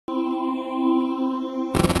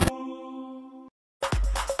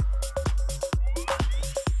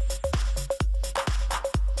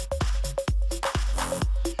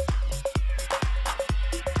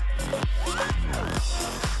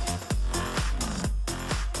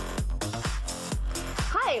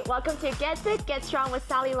Hi, welcome to Get Fit, Get Strong with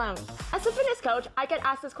Sally Leung. As a fitness coach, I get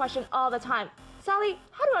asked this question all the time. Sally,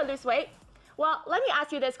 how do I lose weight? Well, let me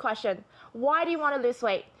ask you this question. Why do you want to lose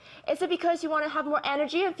weight? Is it because you want to have more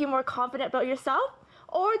energy and feel more confident about yourself?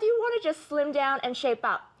 Or do you want to just slim down and shape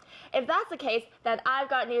up? If that's the case, then I've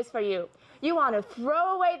got news for you. You want to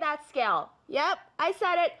throw away that scale. Yep, I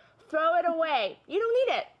said it. Throw it away. You don't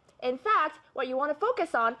need it. In fact, what you want to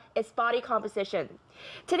focus on is body composition.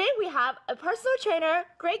 Today we have a personal trainer,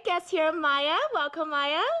 great guest here, Maya. Welcome,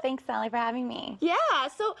 Maya. Thanks, Sally, for having me. Yeah,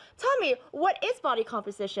 so tell me, what is body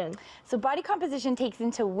composition? So body composition takes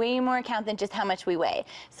into way more account than just how much we weigh.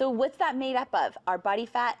 So what's that made up of? Our body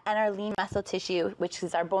fat and our lean muscle tissue, which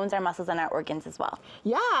is our bones, our muscles, and our organs as well.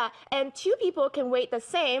 Yeah, and two people can weigh the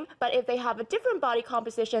same, but if they have a different body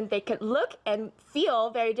composition, they could look and feel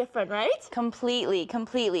very different, right? Completely.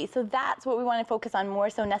 So that's what we want to focus on more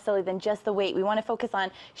so necessarily than just the weight. We want to focus on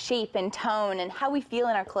shape and tone and how we feel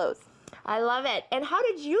in our clothes. I love it. And how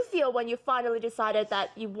did you feel when you finally decided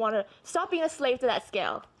that you want to stop being a slave to that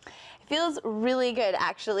scale? It feels really good,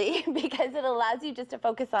 actually, because it allows you just to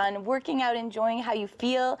focus on working out, enjoying how you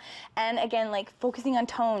feel, and again, like focusing on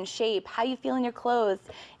tone, shape, how you feel in your clothes.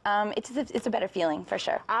 It's a better feeling for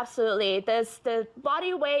sure. Absolutely. The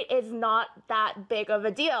body weight is not that big of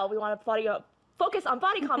a deal. We want to focus on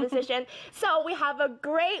body composition. So we have a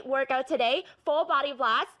great workout today, full body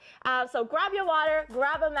blast. So grab your water,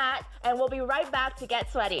 grab a mat, and we'll be right back to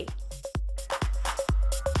get sweaty.